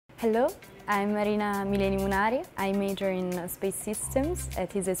Hello, I'm Marina Mileni Munari. I major in Space Systems at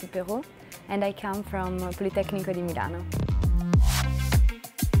ISAE-SUPAERO and I come from Politecnico di Milano.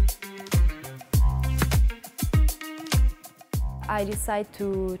 I decided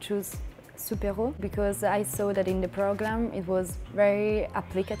to choose SUPAERO because I saw that in the program it was very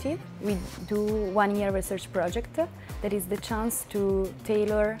applicative. We do 1 year research project that is the chance to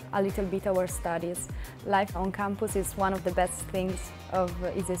tailor a little bit our studies. Life on campus is one of the best things of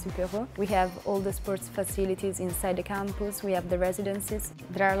ISAE-SUPAERO. We have all the sports facilities inside the campus, we have the residencies,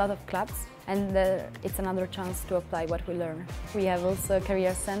 there are a lot of clubs and it's another chance to apply what we learn. We have also a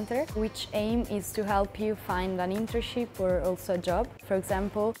career center, which aim is to help you find an internship or also a job. For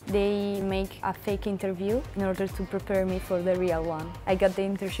example, they make a fake interview in order to prepare me for the real one. I got the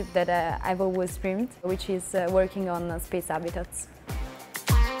internship that I've always dreamed, which is working on space habitats.